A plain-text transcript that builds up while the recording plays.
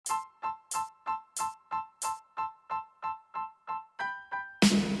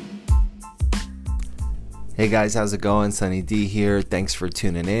Hey guys, how's it going? Sunny D here. Thanks for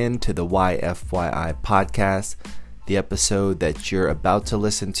tuning in to the YFYI podcast. The episode that you're about to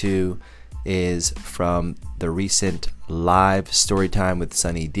listen to is from the recent live Storytime with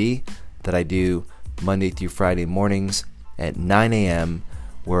Sunny D that I do Monday through Friday mornings at 9 a.m.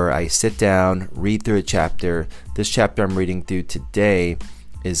 where I sit down, read through a chapter. This chapter I'm reading through today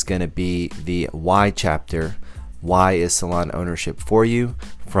is going to be the Why chapter. Why is salon ownership for you?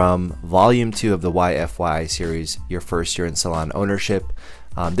 From volume 2 of the YFYI series, Your First Year in Salon Ownership.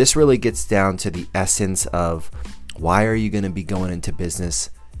 This really gets down to the essence of why are you going to be going into business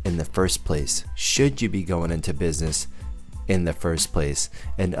in the first place? Should you be going into business in the first place?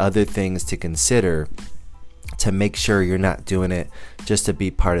 And other things to consider to make sure you're not doing it just to be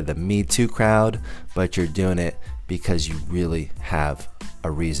part of the Me Too crowd, but you're doing it because you really have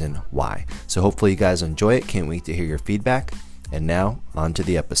a reason why. So hopefully you guys enjoy it. Can't wait to hear your feedback. And now on to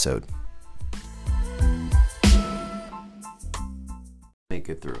the episode. Make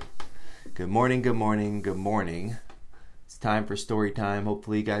it through. Good morning, good morning, good morning. It's time for story time.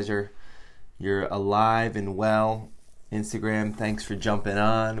 Hopefully you guys you're alive and well. Instagram, thanks for jumping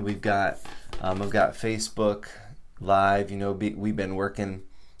on. I've got Facebook Live. You know, we've been working.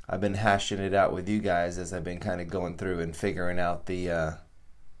 I've been hashing it out with you guys as I've been kind of going through and figuring out the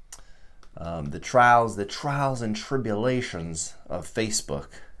trials and tribulations of Facebook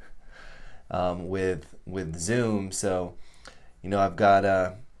with Zoom. So, you know, I've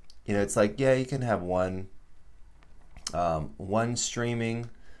got it's like, yeah, you can have one streaming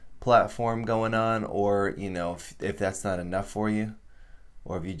platform going on, or you know, if that's not enough for you,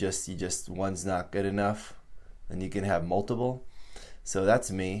 or if you just one's not good enough, then you can have multiple. So that's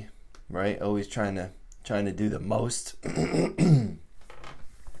me, right? Always trying to do the most.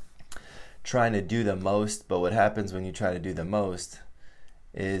 Trying to do the most, but what happens when you try to do the most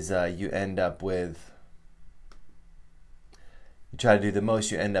is you end up with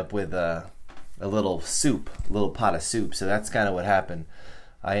a little pot of soup. So that's kind of what happened.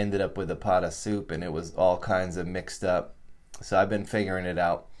 I ended up with a pot of soup and it was all kinds of mixed up. So I've been figuring it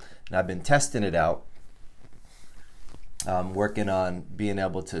out and I've been testing it out. Working on being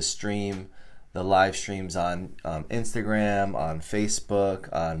able to stream the live streams on Instagram, on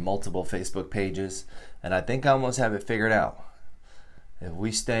Facebook, on multiple Facebook pages, and I think I almost have it figured out. If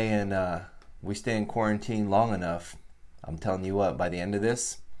we stay in quarantine long enough, I'm telling you what, by the end of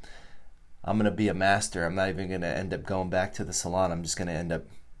this, I'm gonna be a master. I'm not even gonna end up going back to the salon. I'm just gonna end up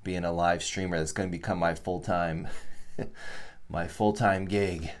being a live streamer. That's gonna become my full-time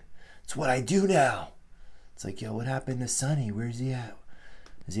gig. It's what I do now. It's like, yo, what happened to Sonny? Where's he at?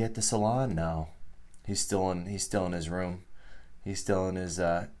 Is he at the salon? No. He's still in his room. He's still in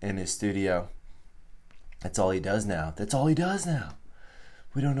his studio. That's all he does now.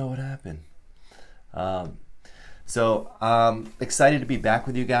 We don't know what happened. So excited to be back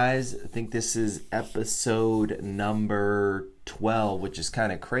with you guys. I think this is episode number 12, which is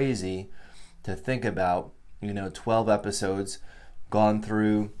kind of crazy to think about. You know, 12 episodes gone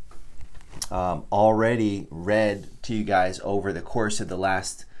through. Already read to you guys over the course of the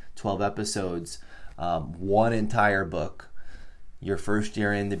last 12 episodes one entire book, Your First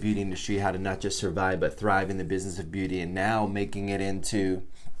Year in the Beauty Industry, How to Not Just Survive But Thrive in the Business of Beauty, and now making it into,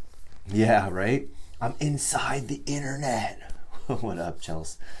 yeah, right? I'm inside the internet. What up,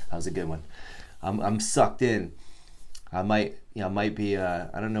 Chels? That was a good one. I'm sucked in. I might be,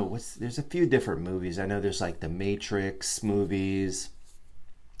 I don't know, there's a few different movies. I know there's like the Matrix movies.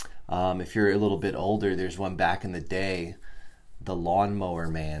 If you're a little bit older, there's one back in the day, The Lawnmower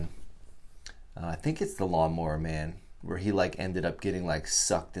Man. I think it's The Lawnmower Man, where he like ended up getting like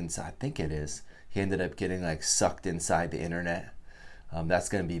sucked inside. I think it is. He ended up getting like sucked inside the internet. That's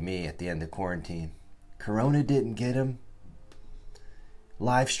going to be me at the end of quarantine. Corona didn't get him.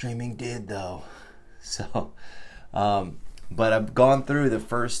 Live streaming did though. So, but I've gone through the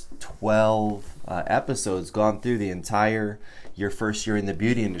first 12 episodes, gone through the entire Your First Year in the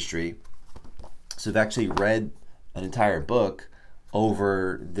Beauty Industry. So I've actually read an entire book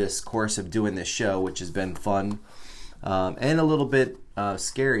over this course of doing this show, which has been fun and a little bit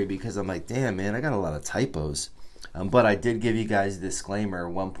scary because I'm like, damn, man, I got a lot of typos. But I did give you guys a disclaimer,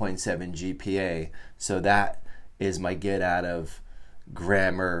 1.7 GPA. So that is my get out of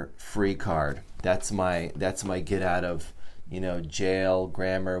grammar free card. That's my get out of, you know, jail,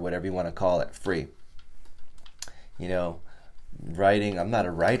 grammar, whatever you want to call it, free. You know, writing, I'm not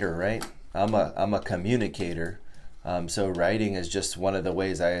a writer, right? I'm a communicator. So writing is just one of the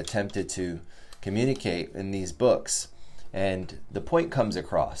ways I attempted to communicate in these books. And the point comes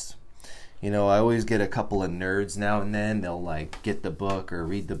across. You know, I always get a couple of nerds now and then. They'll like get the book or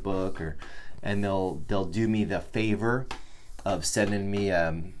read the book and they'll do me the favor of sending me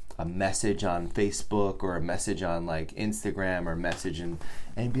a message on Facebook or a message on like Instagram or message and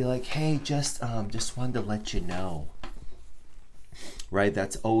be like, hey, just wanted to let you know. Right?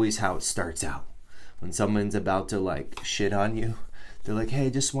 That's always how it starts out. When someone's about to like shit on you, they're like, hey,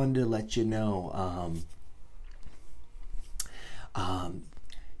 just wanted to let you know,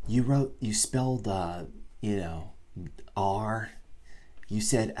 you spelled, R. You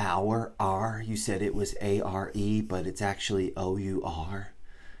said our, R. You said it was A-R-E, but it's actually O-U-R.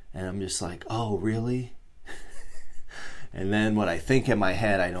 And I'm just like, oh, really? And then what I think in my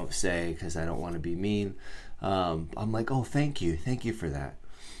head, I don't say because I don't want to be mean. I'm like, oh, thank you for that.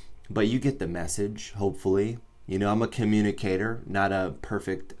 But you get the message, hopefully. I'm a communicator, not a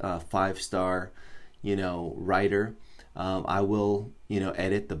perfect 5-star, writer. I will,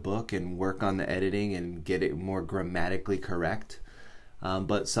 edit the book and work on the editing and get it more grammatically correct.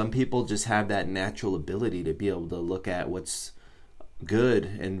 But some people just have that natural ability to be able to look at what's good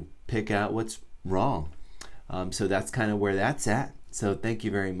and pick out what's wrong. So that's kind of where that's at. So thank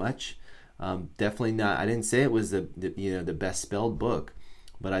you very much. Definitely not, I didn't say it was the best spelled book,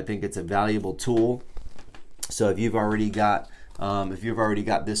 but I think it's a valuable tool. So if you've already got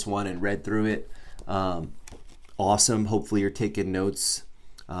this one and read through it, awesome. Hopefully you're taking notes.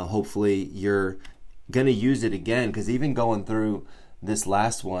 Hopefully you're going to use it again, because even going through this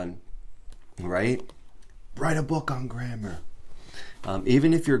last one, right? Write a book on grammar.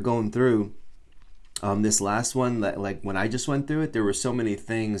 Even if you're going through this last one, like when I just went through it, there were so many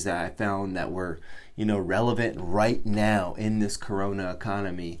things that I found that were, relevant right now in this corona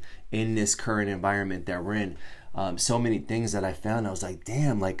economy, in this current environment that we're in. So many things that I found, I was like,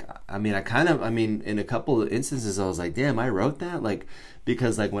 damn, in a couple of instances, I was like, damn, I wrote that?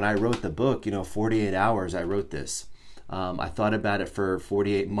 Because when I wrote the book, 48 hours, I wrote this. I thought about it for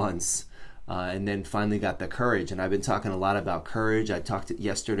 48 months. And then finally got the courage. And I've been talking a lot about courage. I talked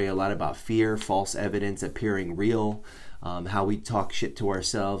yesterday a lot about fear, false evidence appearing real, how we talk shit to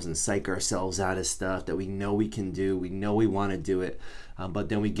ourselves and psych ourselves out of stuff that we know we can do. We know we want to do it, but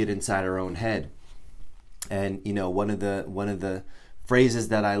then we get inside our own head. And one of the phrases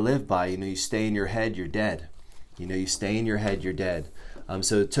that I live by, you stay in your head, you're dead. You stay in your head, you're dead.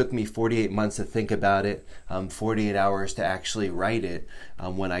 So it took me 48 months to think about it, 48 hours to actually write it.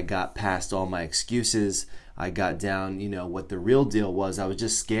 When I got past all my excuses, I got down, what the real deal was. I was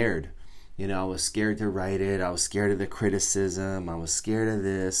just scared. I was scared to write it. I was scared of the criticism. I was scared of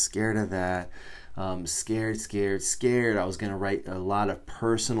this, scared of that. Scared. I was going to write a lot of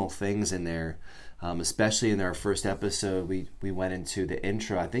personal things in there. Especially in our first episode, we went into the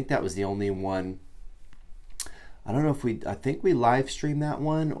intro. I think that was the only one. I don't know if I think we live streamed that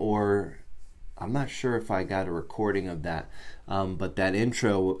one, or I'm not sure if I got a recording of that. But that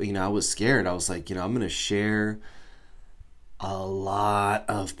intro, I was scared. I was like, I'm going to share a lot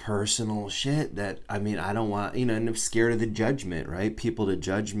of personal shit that, I don't want, and I'm scared of the judgment, right? People to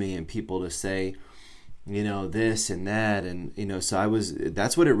judge me and people to say, this and that. And, so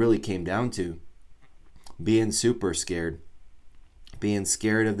that's what it really came down to. Being super scared. Being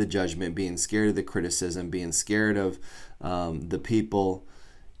scared of the judgment, being scared of the criticism, being scared of the people,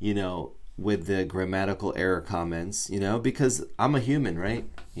 with the grammatical error comments, because I'm a human, right?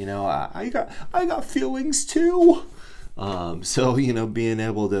 I got feelings too. So, being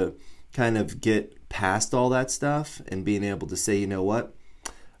able to kind of get past all that stuff and being able to say,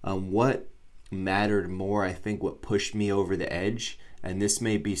 what mattered more, I think what pushed me over the edge, and this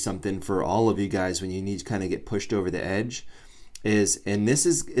may be something for all of you guys when you need to kind of get pushed over the edge, and this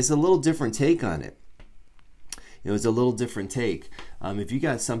is a little different take on it. It's a little different take. If you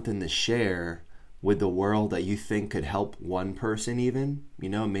got something to share with the world that you think could help one person even, it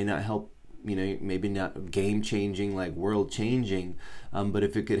may not help, maybe not game changing, like world changing, but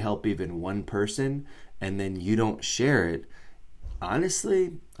if it could help even one person and then you don't share it,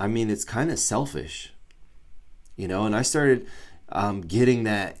 honestly, it's kind of selfish, and I started getting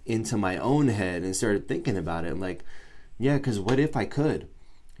that into my own head and started thinking about it. I'm like, yeah, because what if I could?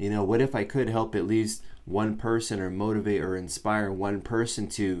 What if I could help at least one person or motivate or inspire one person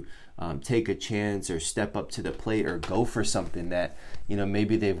to take a chance or step up to the plate or go for something that,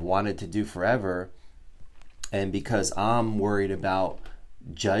 maybe they've wanted to do forever. And because I'm worried about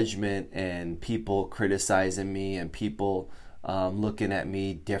judgment and people criticizing me and people looking at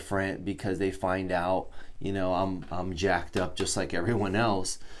me different because they find out, I'm jacked up just like everyone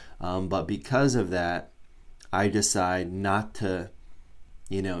else. But because of that, I decide not to,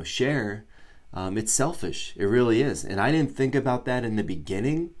 share. It's selfish. It really is. And I didn't think about that in the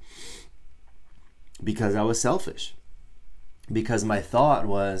beginning because I was selfish. because my thought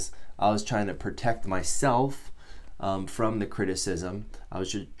was I was trying to protect myself from the criticism. I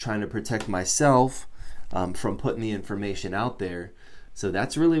was just trying to protect myself from putting the information out there. So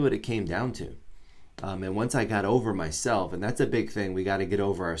that's really what it came down to. And once I got over myself, and that's a big thing, we got to get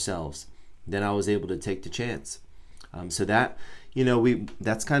over ourselves, then I was able to take the chance. So that,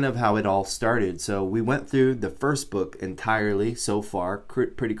 that's kind of how it all started. So we went through the first book entirely so far,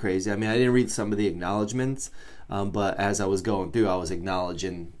 pretty crazy. I mean, I didn't read some of the acknowledgments, but as I was going through, I was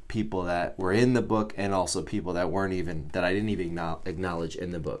acknowledging people that were in the book and also people that I didn't even acknowledge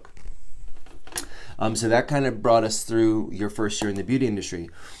in the book. So that kind of brought us through your first year in the beauty industry.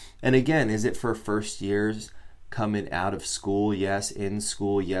 And again, is it for first years coming out of school? Yes. In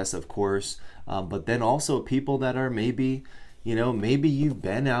school? Yes, of course. But then also people that are maybe you've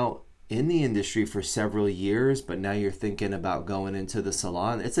been out in the industry for several years, but now you're thinking about going into the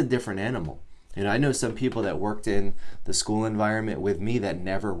salon. It's a different animal. I know some people that worked in the school environment with me that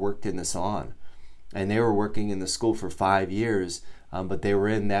never worked in the salon. And they were working in the school for 5 years, but they were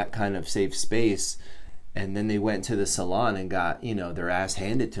in that kind of safe space. And then they went to the salon and got, their ass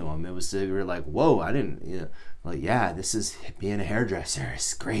handed to them. They were like, whoa, I didn't, yeah, this is being a hairdresser.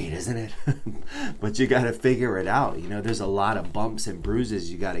 It's great, isn't it? But you got to figure it out. There's a lot of bumps and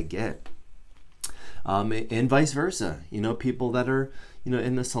bruises you got to get. And vice versa. People that are,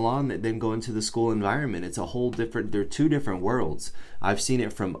 in the salon that then go into the school environment. It's a whole different, they're two different worlds. I've seen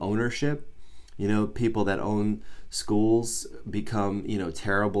it from ownership. People that own schools become,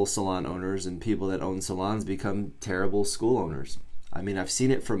 terrible salon owners, and people that own salons become terrible school owners. I mean, I've seen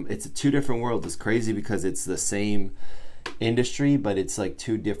it it's two different worlds. It's crazy because it's the same industry, but it's like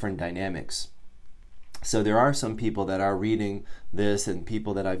two different dynamics. So there are some people that are reading this and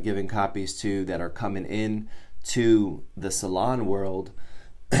people that I've given copies to that are coming in to the salon world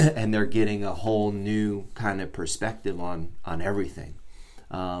and they're getting a whole new kind of perspective on everything.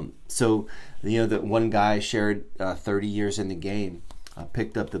 So, the one guy shared 30 years in the game. I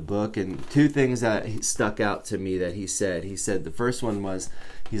picked up the book, and two things that stuck out to me that he said. He said the first one was,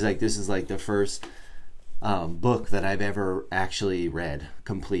 he's like, this is like the first book that I've ever actually read,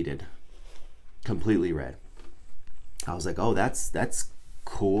 completely read. I was like, oh, that's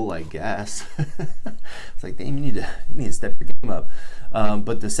cool, I guess. It's like, damn, you need to step your game up.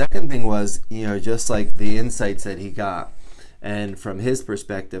 But the second thing was, just like the insights that he got. And from his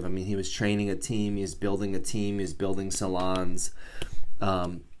perspective, I mean, he was training a team, he's building a team, he's building salons.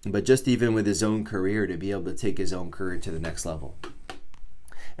 But just even with his own career, to be able to take his own career to the next level.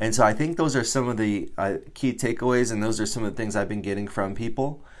 And so I think those are some of the key takeaways, and those are some of the things I've been getting from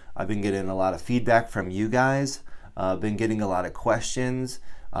people. I've been getting a lot of feedback from you guys. I've been getting a lot of questions.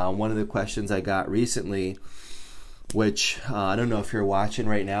 One of the questions I got recently, which I don't know if you're watching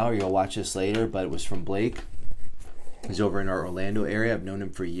right now or you'll watch this later, but it was from Blake. He's over in our Orlando area. I've known him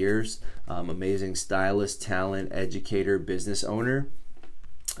for years. Amazing stylist, talent, educator, business owner.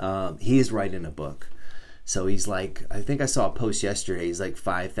 He's writing a book. So he's like, I think I saw a post yesterday. He's like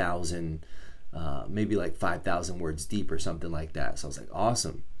 5,000, maybe like 5,000 words deep or something like that. So I was like,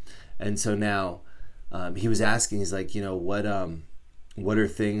 awesome. And so now he was asking, he's like, what are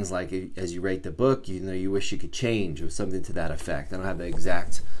things like as you write the book, you wish you could change, or something to that effect. I don't have the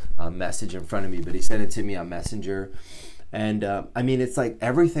exact message in front of me, but he sent it to me on Messenger. And I mean, it's like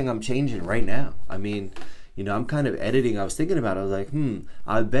everything I'm changing right now. I mean, I'm kind of editing. I was thinking about it. I was like,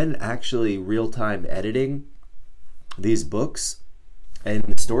 I've been actually real-time editing these books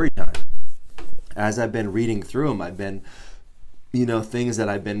and story time. As I've been reading through them, I've been, things that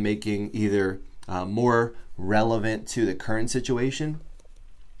I've been making either more relevant to the current situation.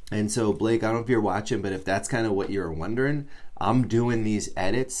 And so, Blake, I don't know if you're watching, but if that's kind of what you're wondering, I'm doing these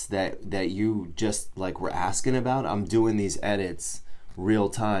edits that you just like were asking about. I'm doing these edits real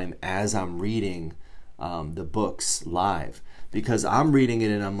time as I'm reading the books live, because I'm reading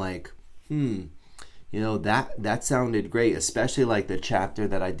it and I'm like, that sounded great, especially like the chapter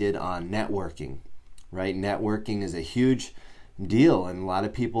that I did on networking, right? Networking is a huge deal, and a lot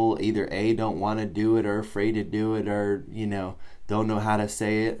of people either don't want to do it or afraid to do it, or don't know how to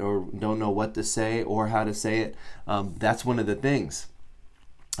say it, or don't know what to say or how to say it. That's one of the things.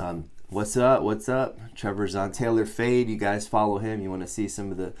 What's up? Trevor's on Taylor Fade. You guys follow him. You want to see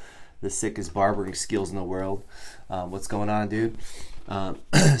some of the sickest barbering skills in the world. What's going on, dude?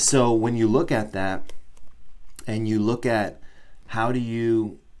 So when you look at that, and you look at how do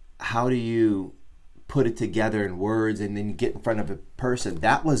you put it together in words and then get in front of a person,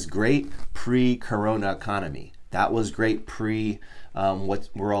 that was great pre-corona economy. That was great pre what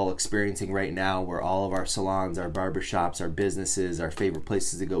we're all experiencing right now, where all of our salons, our barbershops, our businesses, our favorite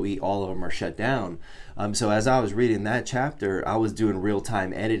places to go eat, all of them are shut down. So as I was reading that chapter, I was doing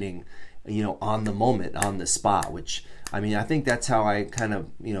real-time editing, on the moment, on the spot, which, I mean, I think that's how I kind of,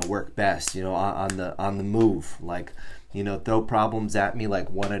 work best, on the move, like, throw problems at me like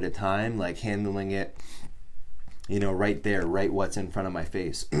one at a time, like handling it, right there, right what's in front of my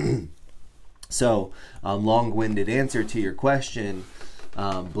face. So, long-winded answer to your question,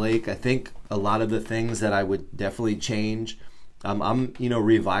 Blake. I think a lot of the things that I would definitely change. I'm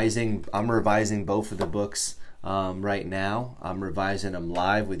revising both of the books right now. I'm revising them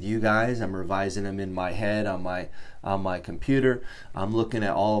live with you guys. I'm revising them in my head on my computer. I'm looking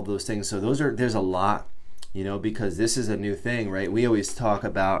at all of those things. So there's a lot, because this is a new thing, right? We always talk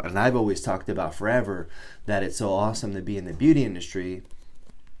about, and I've always talked about forever, that it's so awesome to be in the beauty industry.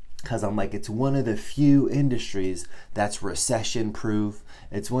 Because I'm like, it's one of the few industries that's recession proof.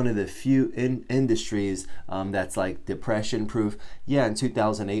 It's one of the few industries that's like depression proof. Yeah, in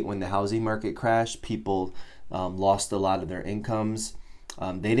 2008 when the housing market crashed, people lost a lot of their incomes.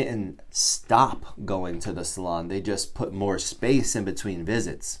 They didn't stop going to the salon. They just put more space in between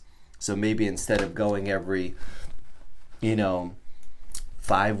visits. So maybe instead of going every,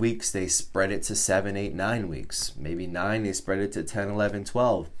 5 weeks, they spread it to 7, 8, 9 weeks. Maybe 9, they spread it to 10, 11,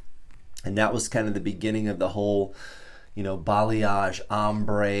 12. And that was kind of the beginning of the whole, balayage,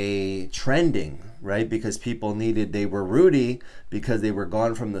 ombre trending, right? Because people they were rooty because they were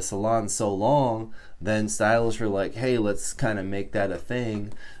gone from the salon so long. Then stylists were like, hey, let's kind of make that a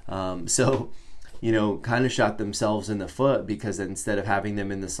thing. So, kind of shot themselves in the foot, because instead of having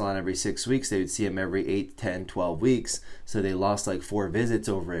them in the salon every 6 weeks, they would see them every 8, 10, 12 weeks. So they lost like 4 visits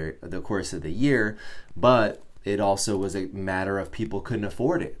over the course of the year. But it also was a matter of people couldn't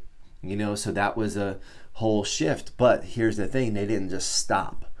afford it. So that was a whole shift. But here's the thing, they didn't just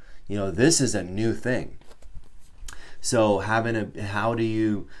stop. This is a new thing. So how do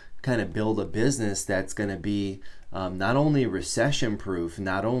you kind of build a business that's going to be not only recession proof,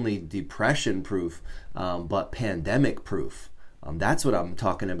 not only depression proof, but pandemic proof? That's what I'm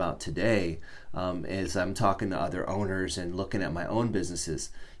talking about today, as I'm talking to other owners and looking at my own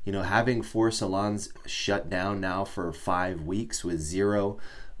businesses. Having 4 salons shut down now for 5 weeks with 0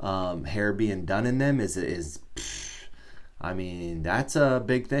 hair being done in them is I mean, that's a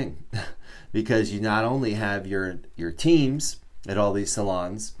big thing. Because you not only have your teams at all these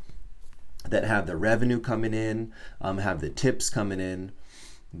salons that have the revenue coming in, have the tips coming in,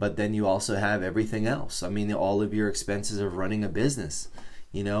 but then you also have everything else. I mean, all of your expenses of running a business,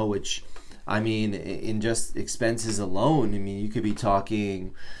 which, I mean, in just expenses alone, I mean, you could be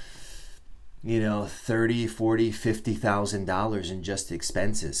talking, $30,000, $40,000, $50,000 in just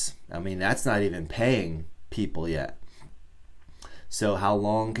expenses. I mean, that's not even paying people yet. So how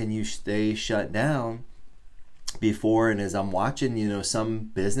long can you stay shut down before? And as I'm watching, some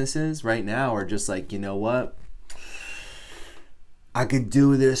businesses right now are just like, what? I could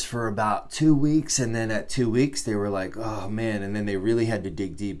do this for about 2 weeks, and then at 2 weeks they were like, oh man, and then they really had to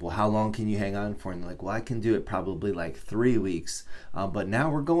dig deep. Well, how long can you hang on for? And they're like, well, I can do it probably like 3 weeks, but now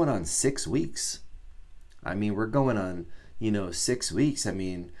we're going on 6 weeks. I mean, we're going on 6 weeks. I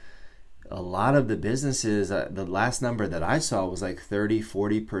mean, a lot of the businesses, the last number that I saw was like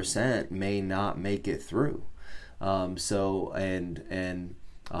 30-40% may not make it through. So and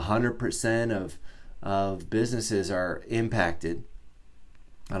 100% of businesses are impacted.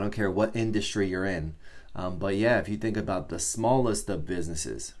 I don't care what industry you're in. But yeah, if you think about the smallest of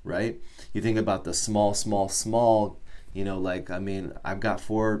businesses, right? You think about the small, like, I mean, I've got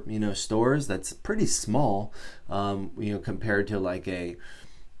 4, stores. That's pretty small, compared to like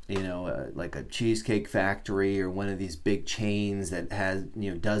like a Cheesecake Factory or one of these big chains that has,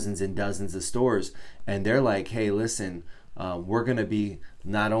 dozens and dozens of stores. And they're like, hey, listen, we're going to be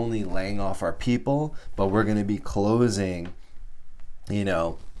not only laying off our people, but we're going to be closing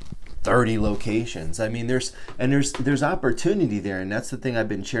 30 locations. I mean, there's opportunity there, and that's the thing I've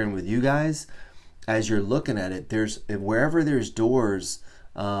been sharing with you guys. As you're looking at it, wherever there's doors,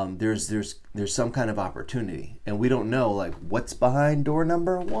 there's some kind of opportunity, and we don't know like what's behind door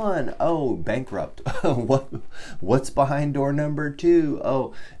number 1. Oh, bankrupt. What's behind door number 2?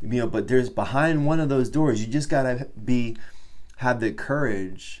 Oh, but there's behind one of those doors. You just gotta have the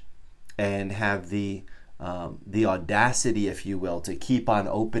courage and have the audacity, if you will, to keep on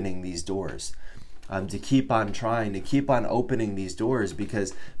opening these doors, to keep on trying, to keep on opening these doors,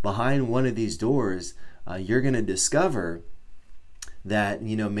 because behind one of these doors, you're going to discover that,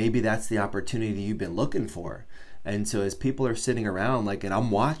 maybe that's the opportunity you've been looking for. And so as people are sitting around, like, and I'm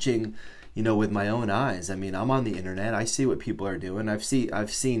watching, with my own eyes. I mean, I'm on the internet. I see what people are doing. I've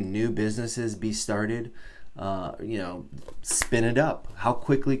seen new businesses be started. Spin it up. How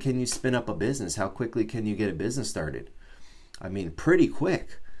quickly can you spin up a business? How quickly can you get a business started? I mean, pretty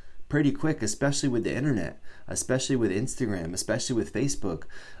quick, especially with the internet, especially with Instagram, especially with Facebook.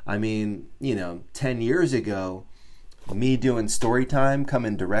 I mean, 10 years ago, me doing story time,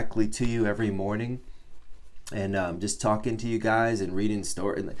 coming directly to you every morning, and just talking to you guys and reading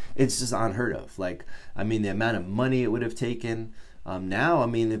story, it's just unheard of. Like, I mean, the amount of money it would have taken. Now, I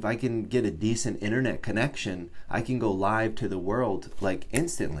mean, if I can get a decent internet connection, I can go live to the world like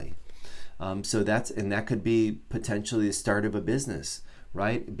instantly. So that could be potentially the start of a business,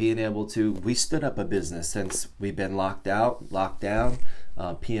 right? Being able to, we stood up a business since we've been locked down,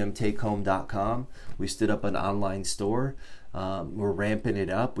 pmtakehome.com. We stood up an online store. We're ramping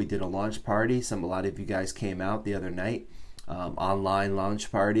it up. We did a launch party. A lot of you guys came out the other night. Online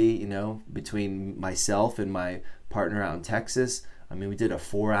launch party, between myself and my partner out in Texas. I mean, we did a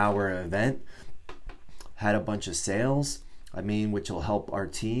 4-hour event, had a bunch of sales, which will help our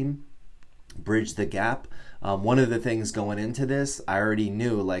team bridge the gap. One of the things going into this, I already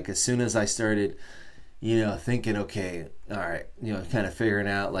knew, like, as soon as I started, thinking, okay, all right, kind of figuring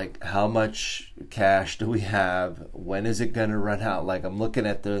out, like, how much cash do we have? When is it going to run out? Like, I'm looking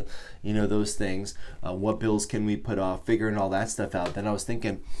at the, those things. What bills can we put off? Figuring all that stuff out. Then I was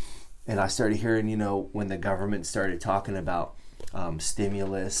thinking, and I started hearing, when the government started talking about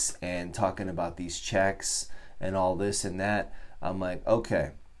stimulus and talking about these checks and all this and that, I'm like,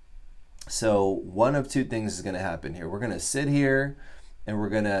 okay, so one of two things is going to happen here. We're going to sit here and we're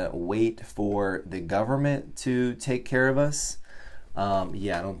going to wait for the government to take care of us.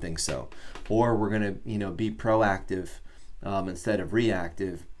 Yeah, I don't think so. Or we're going to, be proactive instead of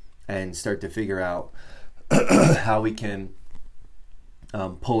reactive and start to figure out how we can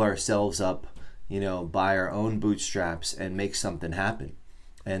pull ourselves up, by our own bootstraps and make something happen.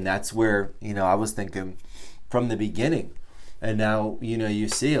 And that's where, I was thinking from the beginning. And now, you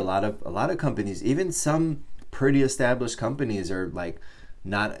see a lot of companies, even some pretty established companies, are like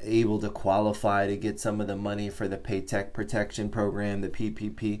not able to qualify to get some of the money for the Paycheck Protection Program, the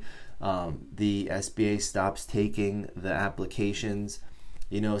PPP. The SBA stops taking the applications,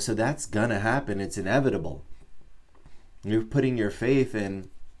 so that's gonna happen. It's inevitable. You're putting your faith in,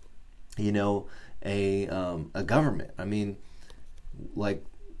 a government. I mean, like,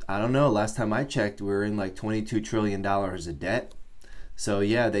 I don't know, last time I checked, we were in like $22 trillion of debt. So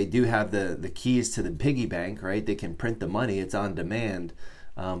yeah, they do have the keys to the piggy bank, right? They can print the money, it's on demand.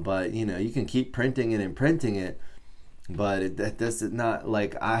 But you can keep printing it and printing it, but that does not,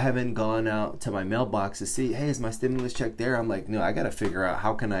 like, I haven't gone out to my mailbox to see, hey, is my stimulus check there? I'm like, no, I got to figure out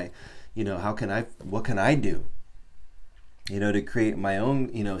what can I do? To create my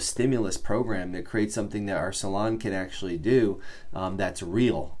own, stimulus program, to create something that our salon can actually do, that's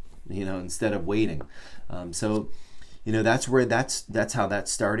real, instead of waiting. So that's how that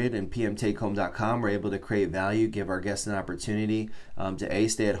started. And pmtakehome.com, we're able to create value, give our guests an opportunity to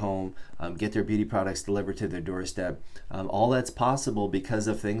stay at home, get their beauty products delivered to their doorstep. All that's possible because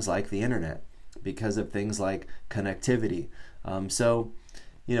of things like the internet, because of things like connectivity. So,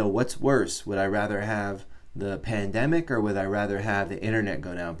 what's worse? Would I rather have the pandemic, or would I rather have the internet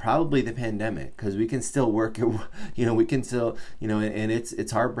go down? Probably the pandemic, because we can still work it, we can still, and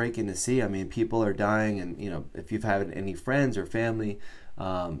it's heartbreaking to see. I mean, people are dying, and if you've had any friends or family,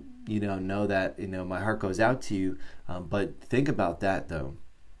 know that, my heart goes out to you. But think about that though.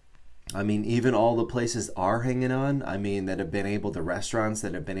 I mean, even all the places are hanging on. I mean, that have been able, the restaurants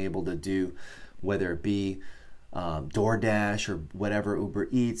that have been able to do, whether it be DoorDash or whatever, Uber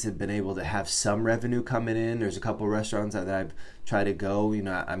Eats, have been able to have some revenue coming in. There's a couple of restaurants that I've tried to go,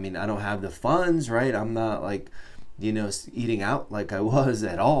 I mean, I don't have the funds, right? I'm not like, eating out like I was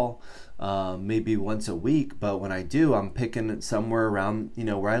at all, maybe once a week. But when I do, I'm picking somewhere around,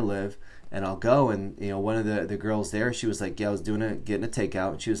 where I live, and I'll go. And, one of the girls there, she was like, yeah, I was getting a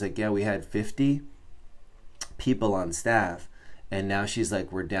takeout. And she was like, yeah, we had 50 people on staff. And now she's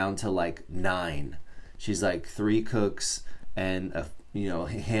like, we're down to like 9. She's like 3 cooks and a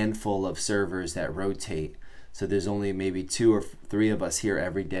handful of servers that rotate. So there's only maybe 2 or 3 of us here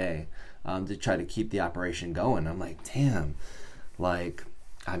every day to try to keep the operation going. I'm like, damn, like,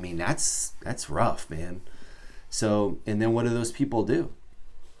 I mean, that's rough, man. So, and then what do those people do?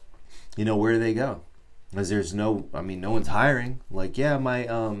 Where do they go? Because there's no one's hiring. Like, yeah, my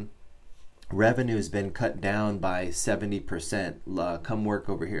revenue has been cut down by 70%. Come work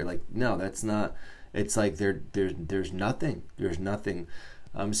over here. Like, no, that's not. It's like there's nothing. There's nothing.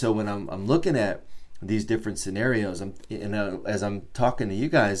 So when I'm looking at these different scenarios, as I'm talking to you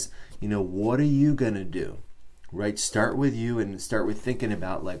guys, what are you going to do? Right? Start with you and start with thinking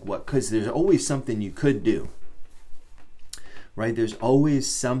about because there's always something you could do. Right? There's always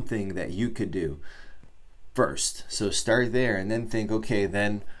something that you could do first. So start there and then think, okay,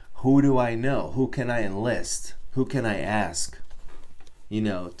 then who do I know? Who can I enlist? Who can I ask,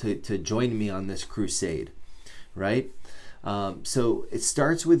 to join me on this crusade, right? So it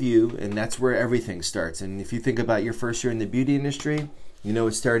starts with you, and that's where everything starts. And if you think about your first year in the beauty industry,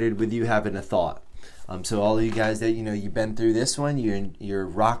 it started with you having a thought. So all of you guys that, you've been through this one, you're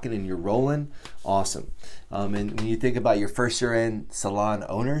rocking and you're rolling, awesome. And when you think about your first year in salon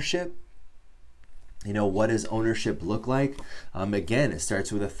ownership, what does ownership look like? Again, it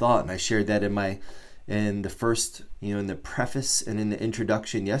starts with a thought, and I shared that in the first, in the preface and in the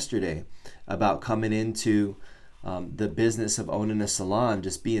introduction yesterday about coming into the business of owning a salon,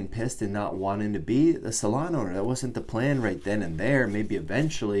 just being pissed and not wanting to be a salon owner. That wasn't the plan right then and there. Maybe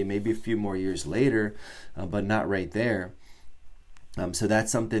eventually, maybe a few more years later, but not right there. So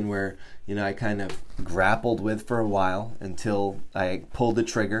that's something where, I kind of grappled with for a while until I pulled the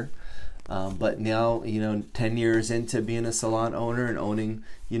trigger. But now, 10 years into being a salon owner and owning,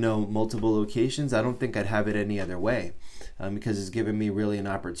 multiple locations, I don't think I'd have it any other way, because it's given me really an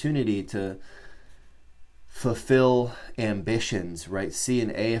opportunity to fulfill ambitions, right?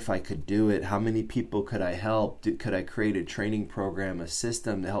 If I could do it, how many people could I help? Could I create a training program, a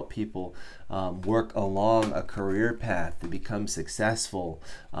system to help people work along a career path to become successful?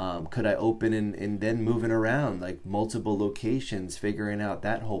 Could I open and then moving around like multiple locations, figuring out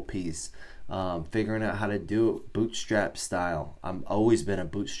that whole piece, figuring out how to do it bootstrap style. I've always been a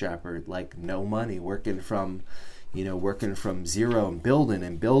bootstrapper, like no money, working from zero and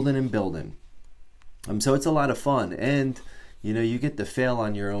building. So it's a lot of fun, and you get to fail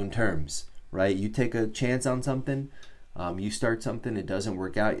on your own terms, right? You take a chance on something, you start something, it doesn't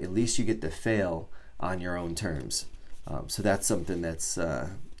work out, at least you get to fail on your own terms. So that's something that's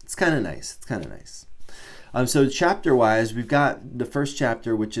it's kind of nice. So chapter-wise, we've got the first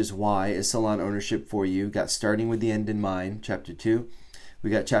chapter, which is why is salon ownership for you. Got starting with the end in mind, chapter 2.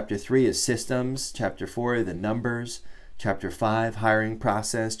 We got chapter 3 is systems, chapter 4 the numbers, chapter 5, hiring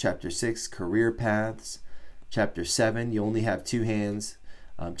process. Chapter 6, career paths. Chapter 7, you only have two hands.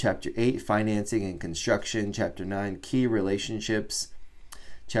 Chapter 8, financing and construction. Chapter 9, key relationships.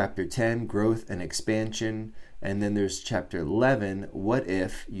 Chapter 10, growth and expansion. And then there's chapter 11, what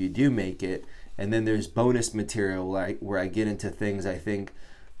if you do make it? And then there's bonus material where I get into things I think,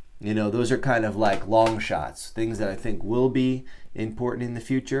 those are kind of like long shots, things that I think will be important in the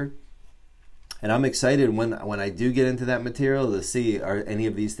future. And I'm excited when I do get into that material to see, are any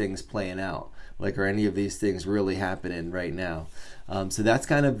of these things playing out? Are any of these things really happening right now? So that's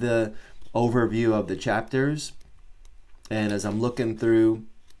kind of the overview of the chapters. And as I'm looking through,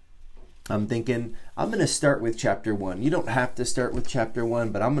 I'm thinking, I'm going to start with chapter 1. You don't have to start with chapter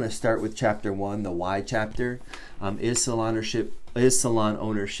 1, but I'm going to start with chapter 1, the why chapter. Is salon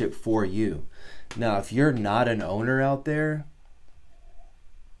ownership for you? Now, if you're not an owner out there,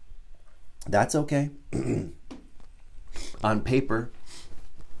 that's okay on paper,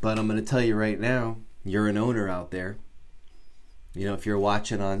 but I'm going to tell you right now, you're an owner out there. If you're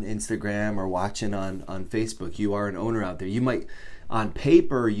watching on Instagram or watching on Facebook, you are an owner out there. You might, on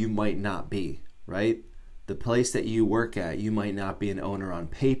paper, you might not be, right? The place that you work at, you might not be an owner on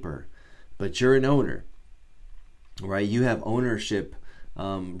paper, but you're an owner, right? You have ownership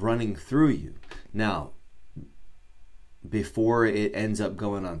running through you. Now, before it ends up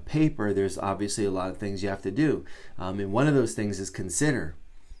going on paper, there's obviously a lot of things you have to do. And one of those things is consider,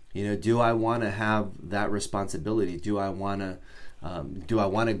 do I want to have that responsibility? Do I want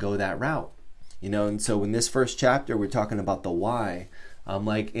to go that route? And so in this first chapter, we're talking about the why.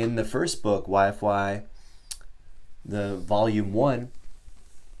 Like in the first book, YFY, the volume 1,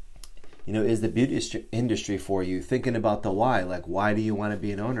 is the beauty industry for you? Thinking about the why, like why do you want to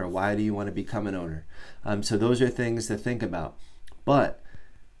be an owner? Why do you want to become an owner? So those are things to think about. But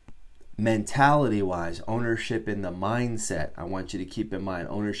mentality-wise, ownership in the mindset, I want you to keep in mind,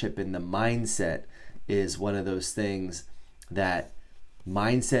 ownership in the mindset is one of those things that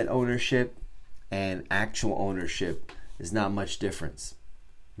mindset ownership and actual ownership is not much difference,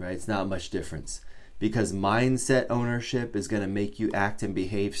 right? It's not much difference. Because mindset ownership is going to make you act and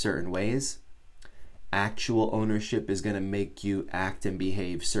behave certain ways. Actual ownership is going to make you act and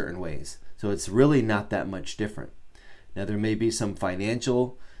behave certain ways. So it's really not that much different. Now there may be some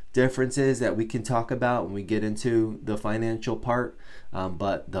financial differences that we can talk about when we get into the financial part,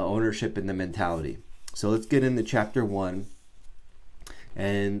 but the ownership and the mentality. So let's get into chapter 1.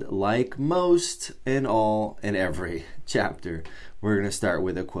 And like most and all and every chapter, we're going to start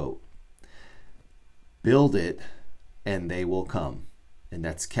with a quote. Build it and they will come. And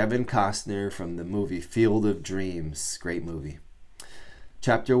that's Kevin Costner from the movie Field of Dreams. Great movie.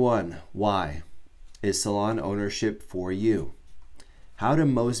 Chapter 1, Why? Is salon ownership for you? How do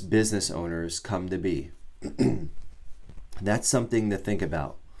most business owners come to be? That's something to think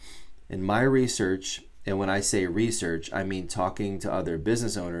about. In my research, and when I say research, I mean talking to other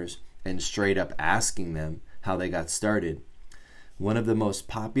business owners and straight up asking them how they got started. One of the most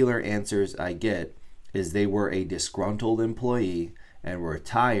popular answers I get is they were a disgruntled employee and were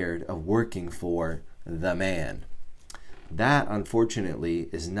tired of working for the man. That, unfortunately,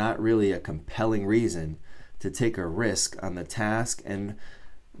 is not really a compelling reason to take a risk on the task and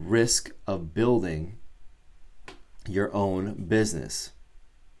risk of building your own business.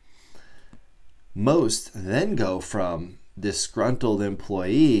 Most then go from disgruntled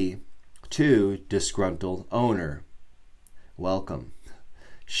employee to disgruntled owner. Welcome.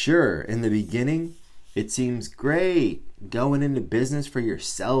 Sure, in the beginning, it seems great. Going into business for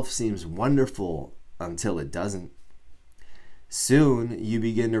yourself seems wonderful until it doesn't. Soon, you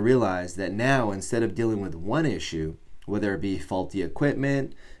begin to realize that now, instead of dealing with one issue, whether it be faulty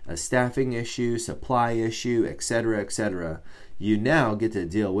equipment, a staffing issue, supply issue, etc., you now get to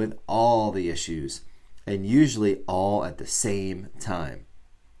deal with all the issues, and usually all at the same time.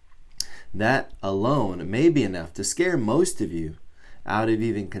 That alone may be enough to scare most of you out of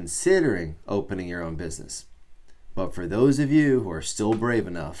even considering opening your own business. But for those of you who are still brave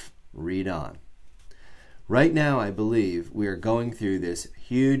enough, read on. Right now, I believe we are going through this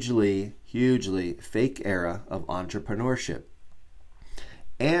hugely fake era of entrepreneurship.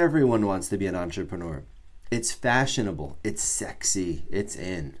 Everyone wants to be an entrepreneur. It's fashionable, it's sexy, it's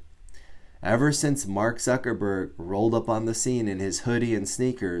in. Ever since Mark Zuckerberg rolled up on the scene in his hoodie and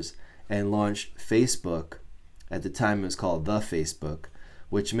sneakers and launched Facebook, at the time it was called The Facebook,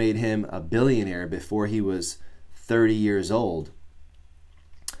 which made him a billionaire before he was 30 years old.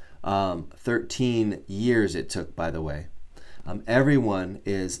 13 years it took, by the way. Everyone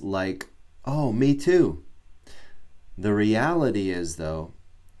is like, oh, me too. The reality is, though,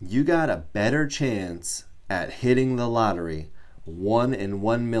 you got a better chance at hitting the lottery, 1 in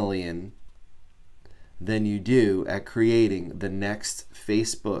 1 million, than you do at creating the next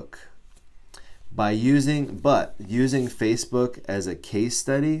Facebook. By using Facebook as a case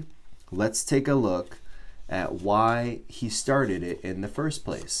study, let's take a look at why he started it in the first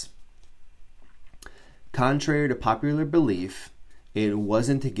place. Contrary to popular belief, it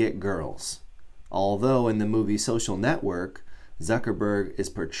wasn't to get girls. Although in the movie Social Network, Zuckerberg is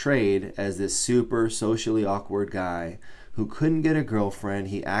portrayed as this super socially awkward guy who couldn't get a girlfriend.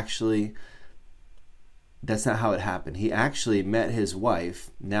 That's not how it happened. He actually met his wife,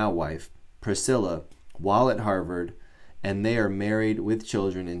 now wife, Priscilla, while at Harvard, and they are married with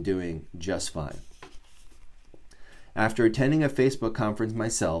children and doing just fine. After attending a Facebook conference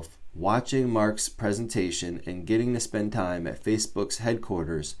myself, watching Mark's presentation and getting to spend time at Facebook's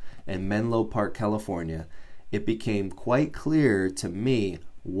headquarters in Menlo Park, California, it became quite clear to me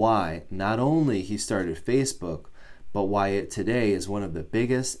why not only he started Facebook, but why it today is one of the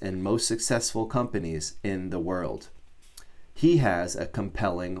biggest and most successful companies in the world. He has a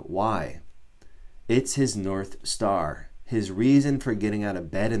compelling why. It's his North Star, his reason for getting out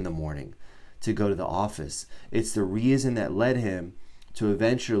of bed in the morning to go to the office. It's the reason that led him to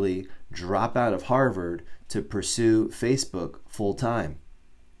eventually drop out of Harvard to pursue Facebook full time.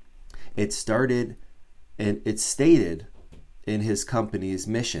 It's stated in his company's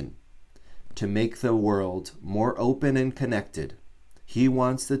mission to make the world more open and connected. He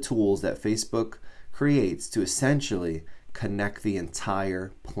wants the tools that Facebook creates to essentially connect the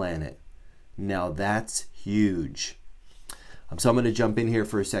entire planet. Now that's huge. So I'm going to jump in here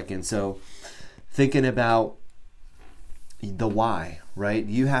for a second. So thinking about the why, right?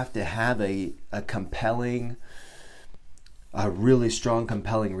 You have to have a compelling, a really strong,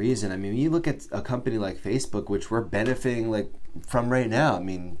 compelling reason. I mean, you look at a company like Facebook, which we're benefiting from right now. I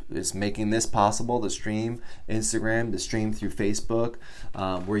mean, it's making this possible to stream Instagram, to stream through Facebook.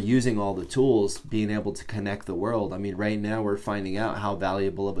 We're using all the tools, being able to connect the world. I mean, right now we're finding out how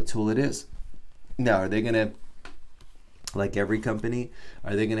valuable of a tool it is. Now, are they going to, like every company,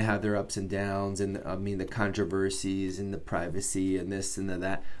 are they going to have their ups and downs and the controversies and the privacy and this and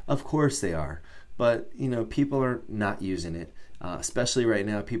that? Of course they are. But, people are not using it. Especially right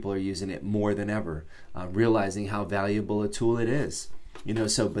now, people are using it more than ever, realizing how valuable a tool it is.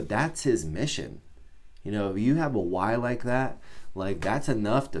 But that's his mission. If you have a why like that's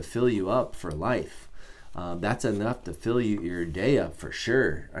enough to fill you up for life. that's enough to fill your day up for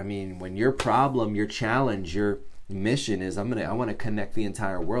sure. I mean, when your problem, your challenge, your mission is I want to connect the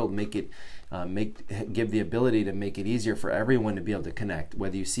entire world, make it give the ability to make it easier for everyone to be able to connect,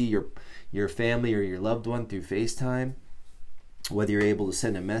 whether you see your family or your loved one through FaceTime, whether you're able to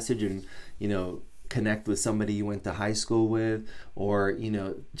send a message and connect with somebody you went to high school with, or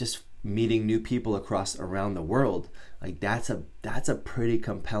just meeting new people around the world. Like that's a pretty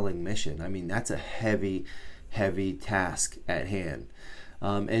compelling mission. I mean, that's a heavy task at hand.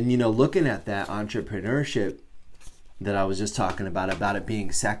 And looking at that entrepreneurship that I was just talking about it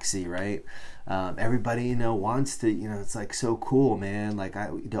being sexy, right? Everybody wants to, it's like so cool, man. Like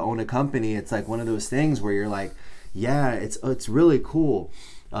to own a company, it's like one of those things where you're like, yeah, it's really cool.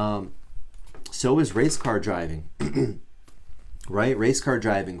 So is race car driving. Right? Race car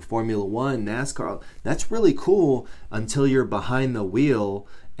driving, Formula One, NASCAR, that's really cool until you're behind the wheel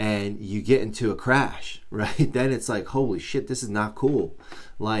and you get into a crash, right? Then it's like, holy shit, this is not cool.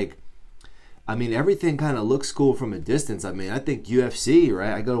 Like, I mean, everything kind of looks cool from a distance. I mean, I think UFC,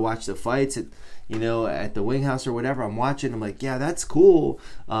 right? I go to watch the fights at the Wing House or whatever. I'm watching, I'm like, yeah, that's cool.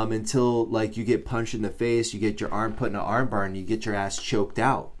 Until like you get punched in the face, you get your arm put in an arm bar and you get your ass choked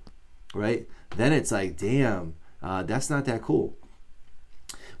out, right? Then it's like, damn, that's not that cool.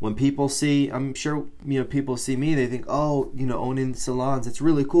 When people see, I'm sure, people see me, they think, oh, owning salons, it's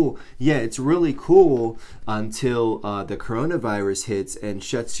really cool. Yeah, it's really cool until the coronavirus hits and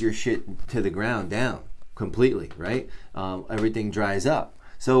shuts your shit to the ground down completely, right? Everything dries up.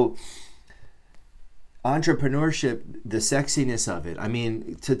 So entrepreneurship, the sexiness of it, I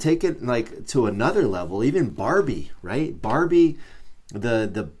mean, to take it like to another level, even Barbie, right? Barbie,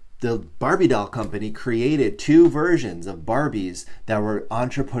 the Barbie doll company created 2 versions of Barbies that were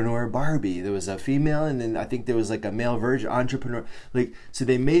entrepreneur Barbie. There was a female and then I think there was like a male version, entrepreneur. Like, so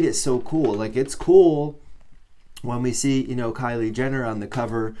they made it so cool. Like, it's cool when we see, Kylie Jenner on the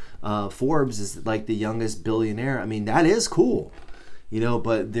cover of Forbes is like the youngest billionaire. I mean, that is cool,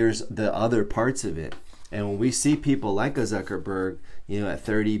 but there's the other parts of it. And when we see people like a Zuckerberg, at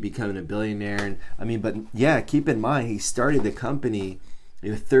 30 becoming a billionaire, and I mean, but yeah, keep in mind, he started the company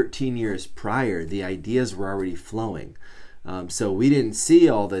 13 years prior. The ideas were already flowing. So we didn't see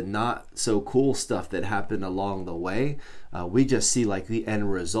all the not so cool stuff that happened along the way. We just see like the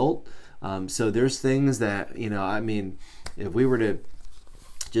end result. So there's things that, I mean, if we were to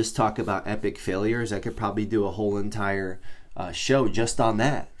just talk about epic failures, I could probably do a whole entire show just on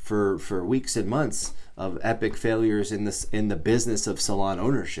that for weeks and months of epic failures in the business of salon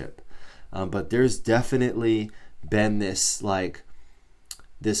ownership. But there's definitely been this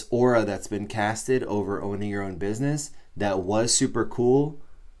aura that's been casted over owning your own business that was super cool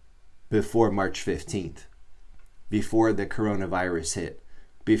before March 15th, before the coronavirus hit,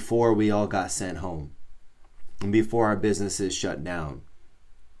 before we all got sent home, and before our businesses shut down.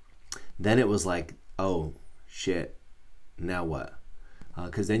 Then it was like, oh shit, now what?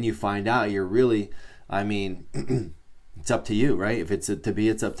 Because then you find out you're really, I mean, it's up to you, right? If it's to be,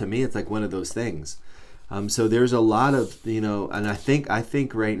 it's up to me. It's like one of those things. So there's a lot of, and I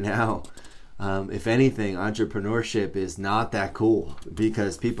think right now, if anything, entrepreneurship is not that cool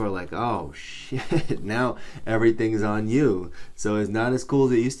because people are like, oh shit, now everything's on you. So it's not as cool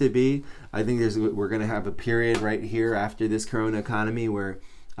as it used to be. I think we're going to have a period right here after this corona economy where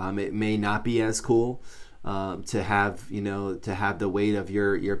it may not be as cool to have the weight of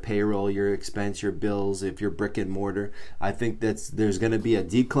your payroll, your expense, your bills, if you're brick and mortar. I think there's going to be a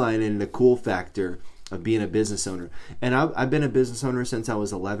decline in the cool factor of being a business owner. And I've been a business owner since I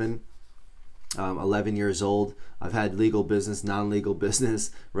was 11 years old. I've had legal business, non-legal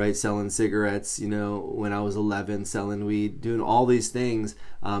business, right? Selling cigarettes, when I was 11, selling weed, doing all these things.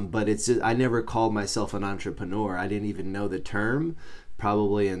 But it's just, I never called myself an entrepreneur. I didn't even know the term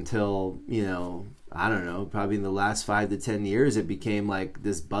probably until, I don't know, probably in the last 5 to 10 years, it became like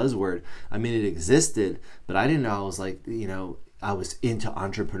this buzzword. I mean, it existed, but I didn't know I was like, I was into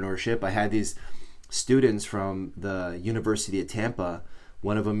entrepreneurship. I had these students from the University of Tampa.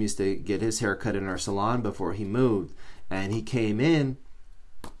 One of them used to get his hair cut in our salon before he moved, and he came in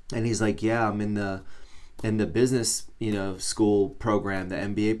and he's like, yeah, I'm in the business school program, the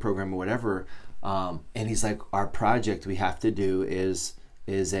MBA program or whatever, and he's like, our project we have to do is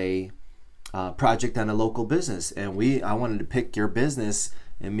a project on a local business, and I wanted to pick your business,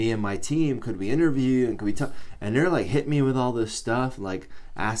 and me and my team, could we interview and could we talk? And they're like hitting me with all this stuff, like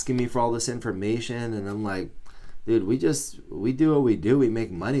asking me for all this information, and I'm like, dude, we do what we do, we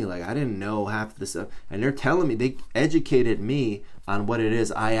make money. Like, I didn't know half the stuff, and they're telling me, they educated me on what it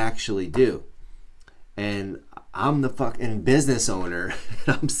is I actually do. And I'm the fucking business owner.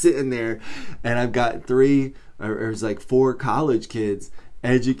 And I'm sitting there and I've got 4 college kids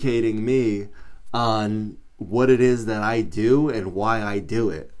educating me on what it is that I do and why I do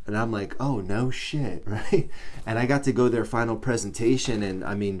it. And I'm like, oh, no shit, right? And I got to go to their final presentation. And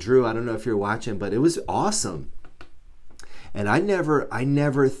I mean, Drew, I don't know if you're watching, but it was awesome. And I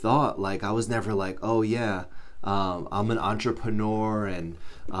never thought, like, I was never like, oh yeah, I'm an entrepreneur and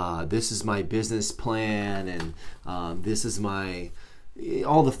this is my business plan and this is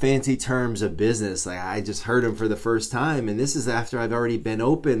all the fancy terms of business. Like, I just heard them for the first time, and this is after I've already been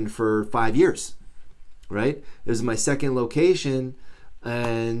open for 5 years, right? It was my second location,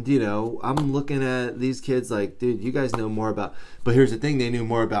 and I'm looking at these kids like, dude, you guys know more about. But here's the thing: they knew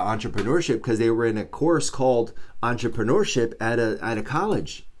more about entrepreneurship because they were in a course called entrepreneurship at a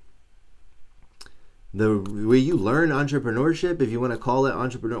college. The way you learn entrepreneurship, if you want to call it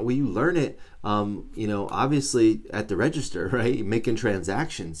entrepreneur, well, you learn it, obviously at the register, right? Making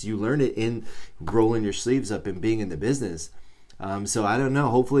transactions. You learn it in rolling your sleeves up and being in the business. So I don't know.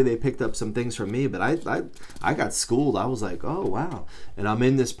 Hopefully they picked up some things from me, but I got schooled. I was like, oh, wow. And I'm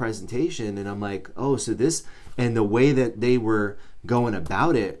in this presentation and I'm like, oh, so this, and the way that they were going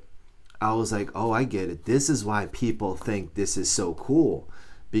about it, I was like, oh, I get it. This is why people think this is so cool.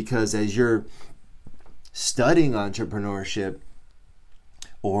 Because as you're studying entrepreneurship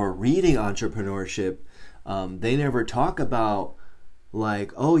or reading entrepreneurship, they never talk about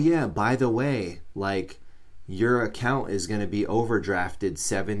like, oh yeah, by the way, like your account is going to be overdrafted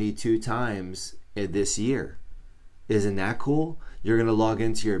 72 times this year. Isn't that cool? You're going to log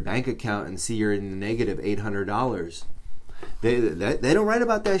into your bank account and see you're in the negative $800. They don't write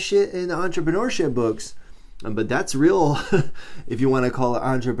about that shit in the entrepreneurship books. But that's real, if you want to call it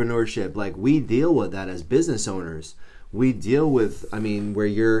entrepreneurship. Like, we deal with that as business owners. We deal with, where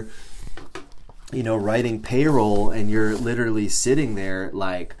you're, writing payroll and you're literally sitting there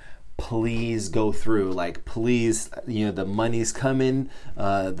like, please go through. Like, please, the money's coming,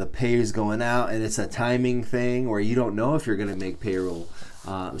 the pay is going out, and it's a timing thing where you don't know if you're going to make payroll.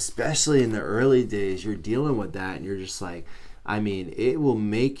 Especially in the early days, you're dealing with that, and you're just like, it will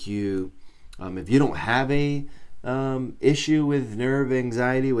make you... if you don't have a issue with nerve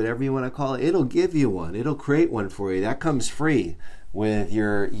anxiety, whatever you want to call it, it'll give you one. It'll create one for you. That comes free with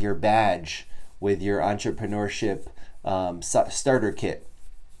your badge, with your entrepreneurship starter kit.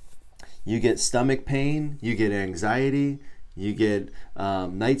 You get stomach pain, you get anxiety, you get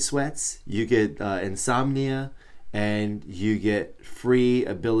night sweats, you get insomnia, and you get free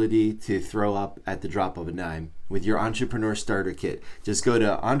ability to throw up at the drop of a dime with your Entrepreneur Starter Kit. Just go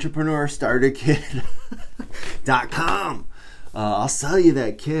to EntrepreneurStarterKit.com. I'll sell you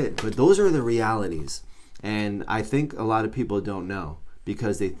that kit. But those are the realities. And I think a lot of people don't know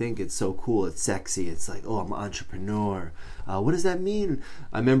because they think it's so cool, it's sexy. It's like, oh, I'm an entrepreneur. What does that mean?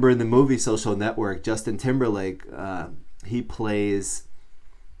 I remember in the movie Social Network, Justin Timberlake, he plays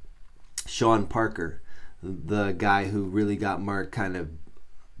Sean Parker, the guy who really got Mark kind of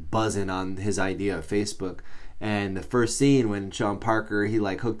buzzing on his idea of Facebook. And the first scene when Sean Parker, he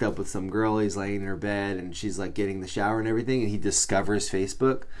like hooked up with some girl, he's laying in her bed and she's like getting the shower and everything, and he discovers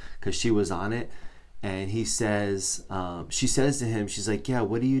Facebook because she was on it. And he says, she says to him, she's like, yeah,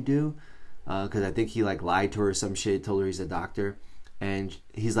 what do you do? Because I think he like lied to her or some shit, told her he's a doctor. And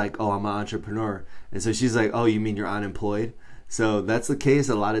he's like, oh, I'm an entrepreneur. And so she's like, oh, you mean you're unemployed? So that's the case.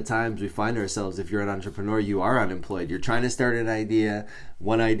 A lot of times we find ourselves, if you're an entrepreneur, you are unemployed. You're trying to start an idea.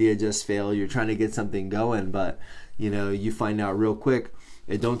 One idea just failed. You're trying to get something going, but you find out real quick.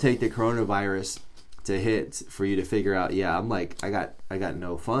 It don't take the coronavirus to hit for you to figure out, yeah, I'm like, I got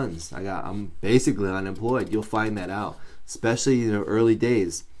no funds. I'm basically unemployed. You'll find that out, especially early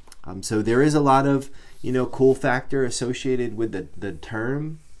days. So there is a lot of, cool factor associated with the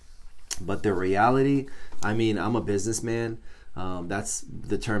term, but the reality, I'm a businessman. That's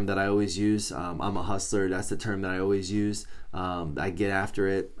the term that I always use. I'm a hustler. That's the term that I always use. I get after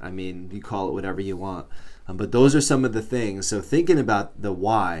it. You call it whatever you want. But those are some of the things. So thinking about the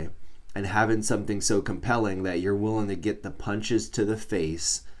why and having something so compelling that you're willing to get the punches to the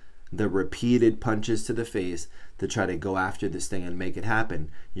face, the repeated punches to the face to try to go after this thing and make it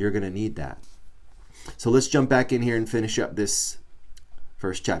happen, you're going to need that. So let's jump back in here and finish up this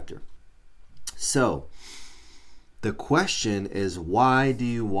first chapter. So the question is, why do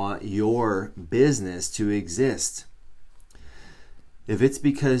you want your business to exist? If it's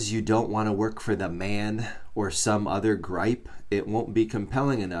because you don't want to work for the man or some other gripe, it won't be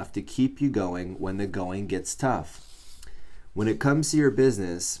compelling enough to keep you going when the going gets tough. When it comes to your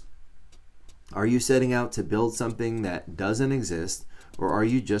business, are you setting out to build something that doesn't exist, or are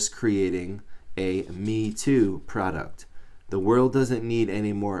you just creating a Me Too product. The world doesn't need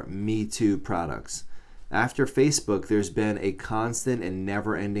any more Me Too products. After Facebook, there's been a constant and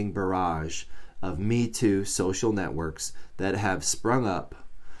never-ending barrage of Me Too social networks that have sprung up.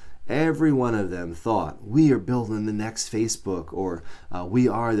 Every one of them thought, we are building the next Facebook, or we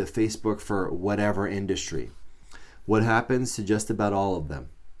are the Facebook for whatever industry. What happens to just about all of them?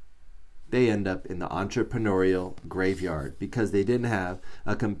 They end up in the entrepreneurial graveyard because they didn't have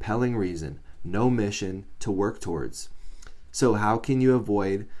a compelling reason, no mission to work towards. So how can you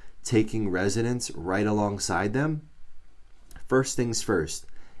avoid taking residence right alongside them? First things first,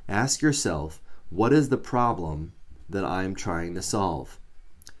 ask yourself, what is the problem that I'm trying to solve?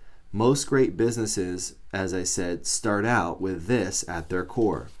 Most great businesses, as I said, start out with this at their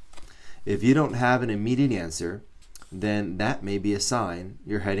core. If you don't have an immediate answer, then that may be a sign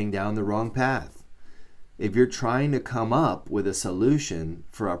you're heading down the wrong path. If you're trying to come up with a solution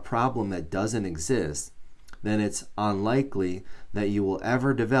for a problem that doesn't exist, then it's unlikely that you will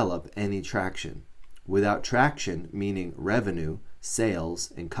ever develop any traction. Without traction, meaning revenue,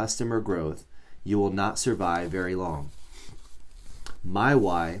 sales, and customer growth, you will not survive very long. My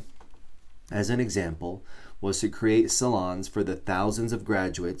why, as an example, was to create salons for the thousands of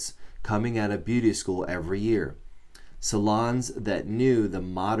graduates coming out of beauty school every year. Salons that knew the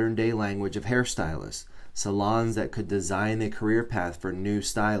modern day language of hairstylists. Salons that could design a career path for new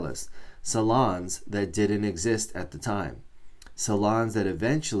stylists. Salons that didn't exist at the time. Salons that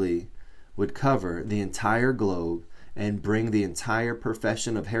eventually would cover the entire globe and bring the entire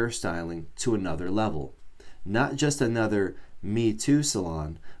profession of hairstyling to another level. Not just another Me Too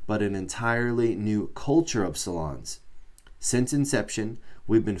salon, but an entirely new culture of salons. Since inception,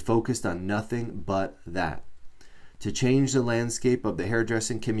 we've been focused on nothing but that. To change the landscape of the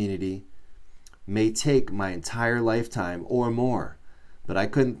hairdressing community may take my entire lifetime or more, but I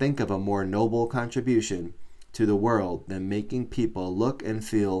couldn't think of a more noble contribution to the world than making people look and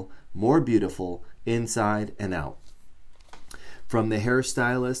feel more beautiful inside and out. From the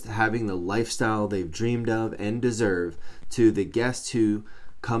hairstylist having the lifestyle they've dreamed of and deserve, to the guests who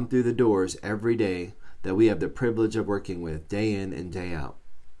come through the doors every day that we have the privilege of working with day in and day out.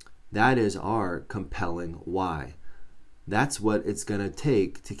 That is our compelling why. That's what it's going to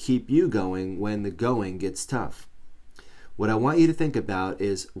take to keep you going when the going gets tough. What I want you to think about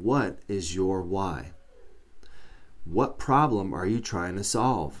is, what is your why? What problem are you trying to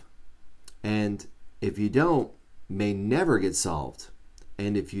solve? And if you don't, may never get solved.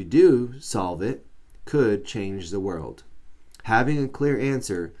 And if you do solve it, could change the world. Having a clear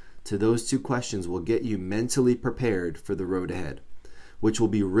answer to those two questions will get you mentally prepared for the road ahead, which will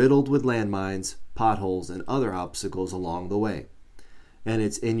be riddled with landmines, potholes, and other obstacles along the way. And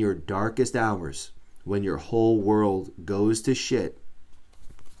it's in your darkest hours, when your whole world goes to shit,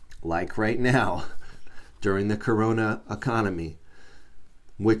 like right now, during the corona economy,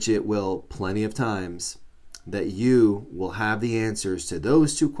 which it will plenty of times, that you will have the answers to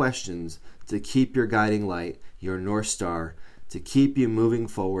those two questions to keep your guiding light, your North Star, to keep you moving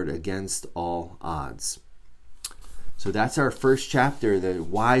forward against all odds. So that's our first chapter, the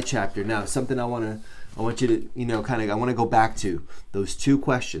why chapter. Now, something I want you to, I want to go back to those two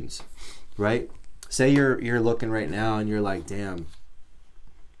questions, right? Say you're looking right now and you're like, damn,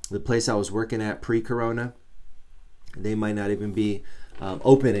 the place I was working at pre-corona, they might not even be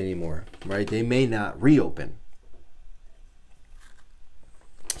open anymore, right? They may not reopen.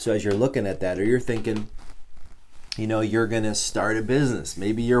 So as you're looking at that, or you're thinking, you're going to start a business.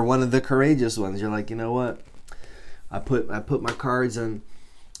 Maybe you're one of the courageous ones. You're like, you know what? I put my cards on,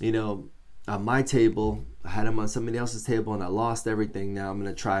 on my table. I had them on somebody else's table and I lost everything. Now I'm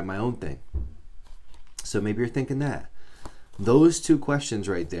going to try my own thing. So maybe you're thinking that. Those two questions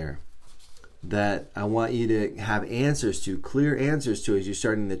right there that I want you to have answers to, clear answers to as you're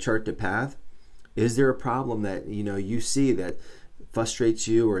starting to chart the path. Is there a problem that, you see that frustrates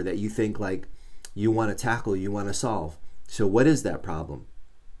you, or that you think like you want to tackle, you want to solve? So what is that problem?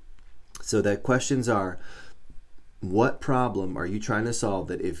 So the questions are, what problem are you trying to solve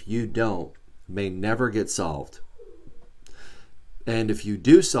that if you don't, may never get solved? And if you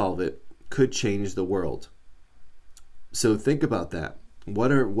do solve it, could change the world. So think about that.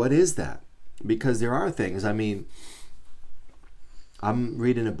 What is that? Because there are things, I'm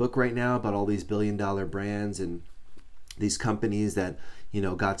reading a book right now about all these billion-dollar brands and these companies that,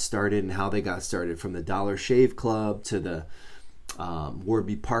 got started and how they got started, from the Dollar Shave Club to the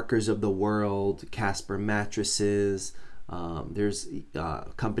Warby Parkers of the world, Casper mattresses. There's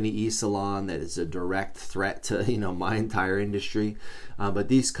company eSalon that is a direct threat to, my entire industry. But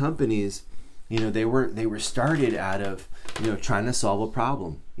these companies, they were started out of, trying to solve a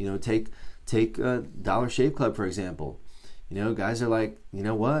problem. Take Dollar Shave Club, for example. You know, guys are like, you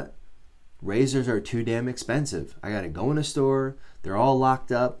know what? Razors are too damn expensive. I got to go in a store. They're all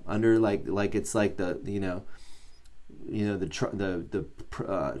locked up under like it's like the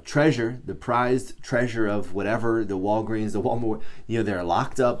treasure, the prized treasure of whatever, the Walgreens, the Walmart. You know, they're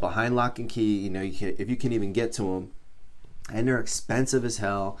locked up behind lock and key. You know, if you can even get to them, and they're expensive as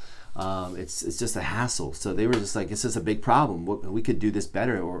hell. It's just a hassle. So they were just like, it's just a big problem. We could do this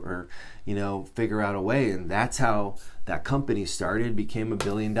better, or you know, figure out a way. And that's how that company started, became $1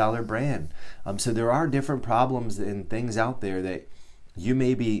 billion brand. So there are different problems and things out there that it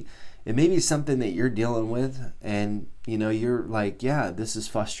may be something that you're dealing with, and you know, you're like, yeah, this is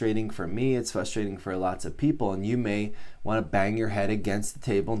frustrating for me. It's frustrating for lots of people, and you may want to bang your head against the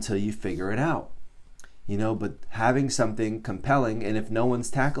table until you figure it out. You know, but having something compelling, and if no one's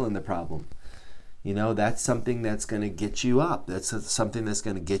tackling the problem, you know, that's something that's going to get you up. That's something that's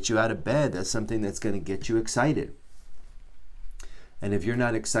going to get you out of bed. That's something that's going to get you excited. And if you're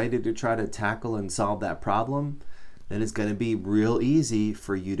not excited to try to tackle and solve that problem, then it's going to be real easy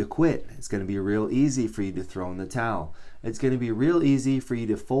for you to quit. It's going to be real easy for you to throw in the towel. It's going to be real easy for you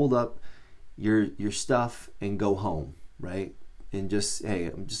to fold up your stuff and go home, right? And just,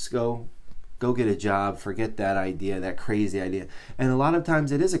 hey, just go get a job, forget that idea, that crazy idea. And a lot of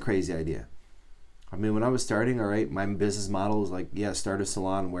times it is a crazy idea. I mean, when I was starting, all right, my business model was like, yeah, start a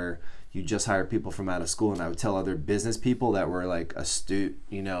salon where you just hire people from out of school. And I would tell other business people that were like astute,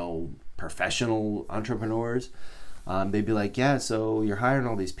 you know, professional entrepreneurs. They'd be like, yeah, so you're hiring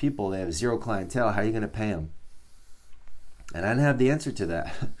all these people. They have zero clientele. How are you going to pay them? And I didn't have the answer to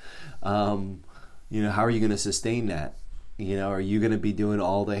that. You know, how are you going to sustain that? You know, are you going to be doing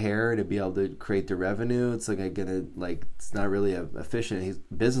all the hair to be able to create the revenue? It's like it's not really a efficient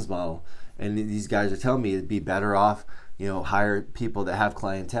business model. And these guys are telling me it'd be better off, you know, hire people that have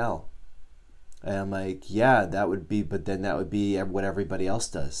clientele. And I'm like, yeah, that would be, but then that would be what everybody else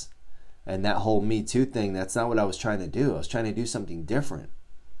does. And that whole Me Too thing, that's not what I was trying to do. I was trying to do something different.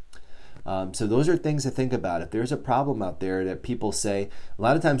 So those are things to think about. If there's a problem out there that people say, a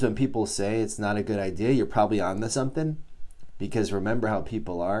lot of times when people say it's not a good idea, you're probably on to something. Because remember how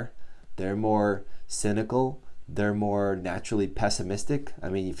people are. They're more cynical. They're more naturally pessimistic. I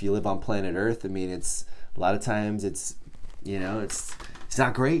mean, if you live on planet Earth, I mean, it's a lot of times it's, you know, it's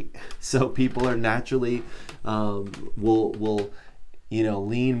not great. So people are naturally will you know,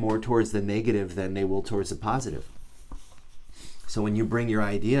 lean more towards the negative than they will towards the positive. So when you bring your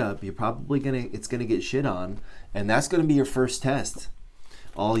idea up, you're probably it's gonna get shit on, and that's gonna be your first test.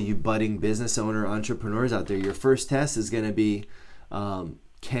 All you budding business owner entrepreneurs out there, your first test is going to be,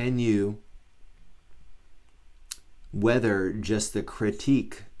 can you weather just the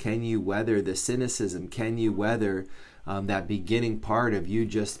critique? Can you weather the cynicism? Can you weather that beginning part of you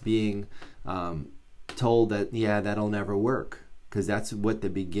just being told that, yeah, that'll never work? Because that's what the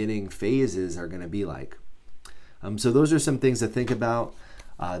beginning phases are going to be like. So those are some things to think about.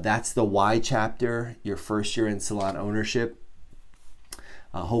 That's the why chapter, your first year in salon ownership.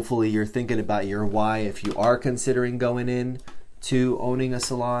 Hopefully you're thinking about your why if you are considering going in to owning a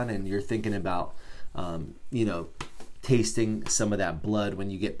salon, and you're thinking about, you know, tasting some of that blood when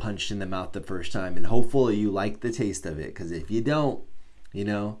you get punched in the mouth the first time. And hopefully you like the taste of it, because if you don't, you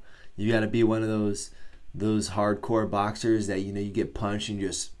know, you got to be one of those hardcore boxers that, you know, you get punched and you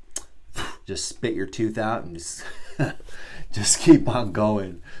just spit your tooth out and just keep on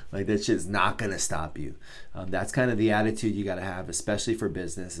going. Like, that shit's not going to stop you. That's kind of the attitude you got to have, especially for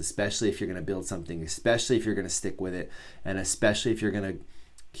business, especially if you're going to build something, especially if you're going to stick with it, and especially if you're going to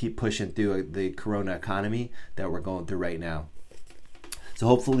keep pushing through the corona economy that we're going through right now. So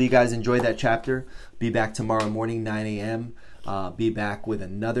hopefully you guys enjoyed that chapter. Be back tomorrow morning, 9 a.m. Be back with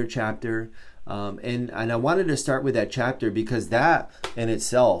another chapter. And I wanted to start with that chapter because that in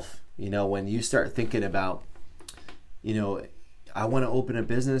itself, you know, when you start thinking about, you know, I want to open a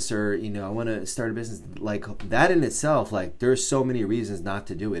business, or, you know, I want to start a business, like that in itself, like there's so many reasons not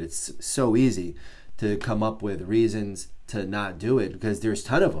to do it. It's so easy to come up with reasons to not do it because there's a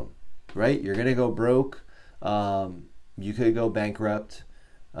ton of them, right? You're going to go broke. You could go bankrupt.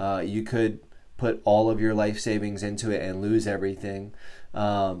 You could put all of your life savings into it and lose everything.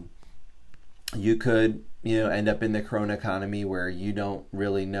 You could, you know, end up in the corona economy where you don't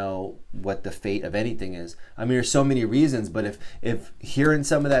really know what the fate of anything is. I mean, there's so many reasons, but if hearing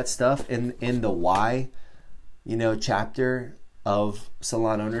some of that stuff in the why, you know, chapter of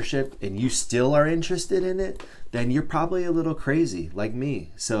salon ownership, and you still are interested in it, then you're probably a little crazy like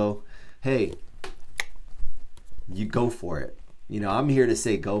me. So, hey, you go for it. I'm here to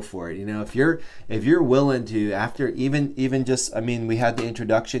say go for it. If you're willing to, after even just, we had the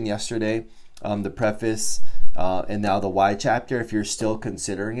introduction yesterday, the preface, and now the why chapter. If you're still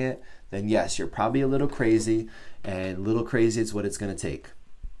considering it, then yes, you're probably a little crazy, and a little crazy is what it's going to take.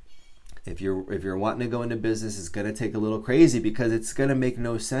 If you're wanting to go into business, it's going to take a little crazy, because it's going to make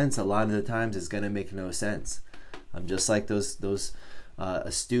no sense. A lot of the times it's going to make no sense. Just like those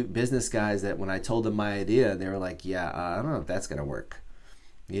astute business guys that when I told them my idea, they were like, yeah, I don't know if that's going to work.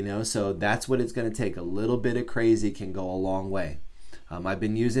 So that's what it's going to take. A little bit of crazy can go a long way. I've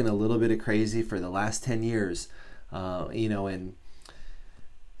been using a little bit of crazy for the last 10 years, and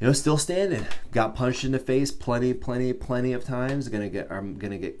still standing. Got punched in the face plenty of times. I'm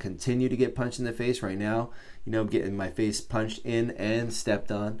gonna continue to get punched in the face right now. Getting my face punched in and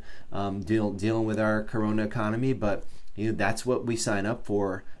stepped on. Dealing with our Corona economy, but that's what we sign up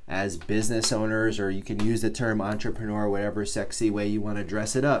for as business owners, or you can use the term entrepreneur, whatever sexy way you want to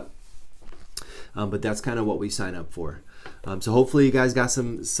dress it up. But that's kind of what we sign up for. So hopefully you guys got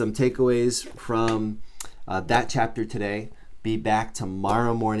some takeaways from that chapter today. Be back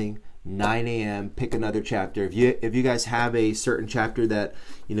tomorrow morning, 9 a.m. Pick another chapter. If you guys have a certain chapter that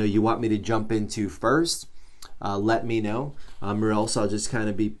you want me to jump into first, let me know. Or else I'll just kind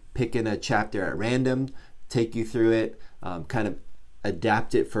of be picking a chapter at random, take you through it, kind of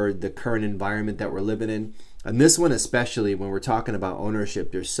adapt it for the current environment that we're living in. And this one especially, when we're talking about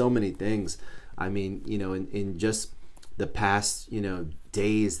ownership, there's so many things. In just the past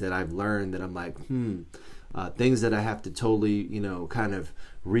days that I've learned that I'm like, things that I have to totally, kind of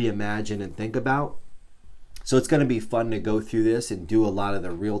reimagine and think about. So it's going to be fun to go through this and do a lot of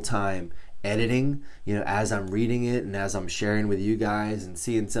the real-time editing, as I'm reading it and as I'm sharing with you guys and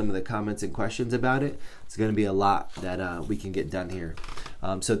seeing some of the comments and questions about it. It's going to be a lot that we can get done here.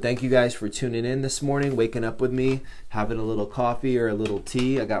 So thank you guys for tuning in this morning, waking up with me, having a little coffee or a little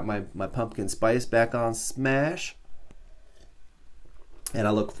tea. I got my pumpkin spice back on smash. And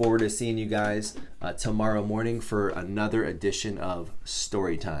I look forward to seeing you guys tomorrow morning for another edition of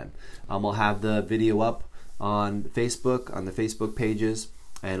Storytime. I'll have the video up on Facebook, on the Facebook pages,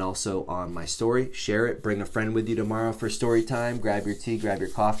 and also on my story. Share it. Bring a friend with you tomorrow for Storytime. Grab your tea, grab your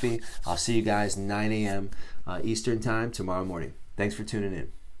coffee. I'll see you guys 9 a.m. Eastern Time tomorrow morning. Thanks for tuning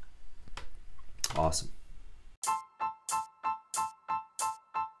in. Awesome.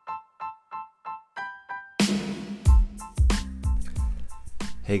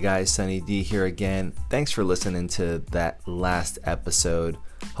 Hey guys, Sunny D here again. Thanks for listening to that last episode.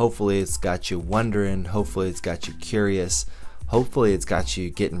 Hopefully it's got you wondering. Hopefully it's got you curious. Hopefully it's got you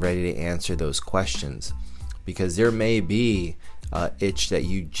getting ready to answer those questions. Because there may be an itch that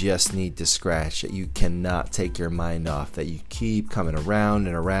you just need to scratch, that you cannot take your mind off, that you keep coming around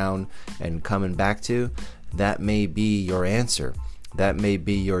and around and coming back to. That may be your answer. That may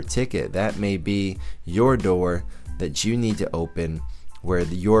be your ticket. That may be your door that you need to open, where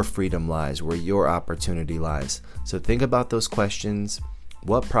your freedom lies, where your opportunity lies. So think about those questions.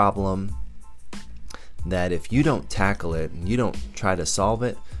 What problem that if you don't tackle it and you don't try to solve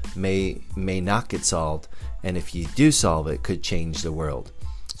it, may not get solved, and if you do solve it, could change the world.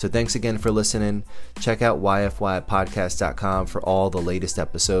 So thanks again for listening. Check out yfypodcast.com for all the latest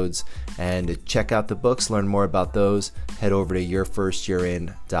episodes, and to check out the books, learn more about those, head over to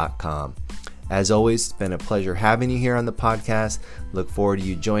yourfirstyearin.com. As always, it's been a pleasure having you here on the podcast. Look forward to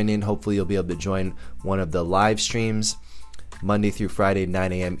you joining. Hopefully you'll be able to join one of the live streams Monday through Friday,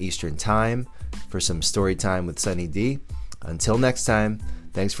 9 a.m. Eastern Time for some story time with Sunny D. Until next time,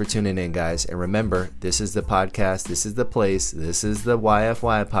 thanks for tuning in, guys. And remember, this is the podcast. This is the place. This is the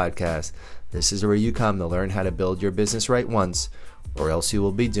YFY podcast. This is where you come to learn how to build your business right once, or else you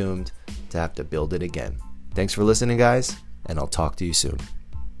will be doomed to have to build it again. Thanks for listening, guys, and I'll talk to you soon.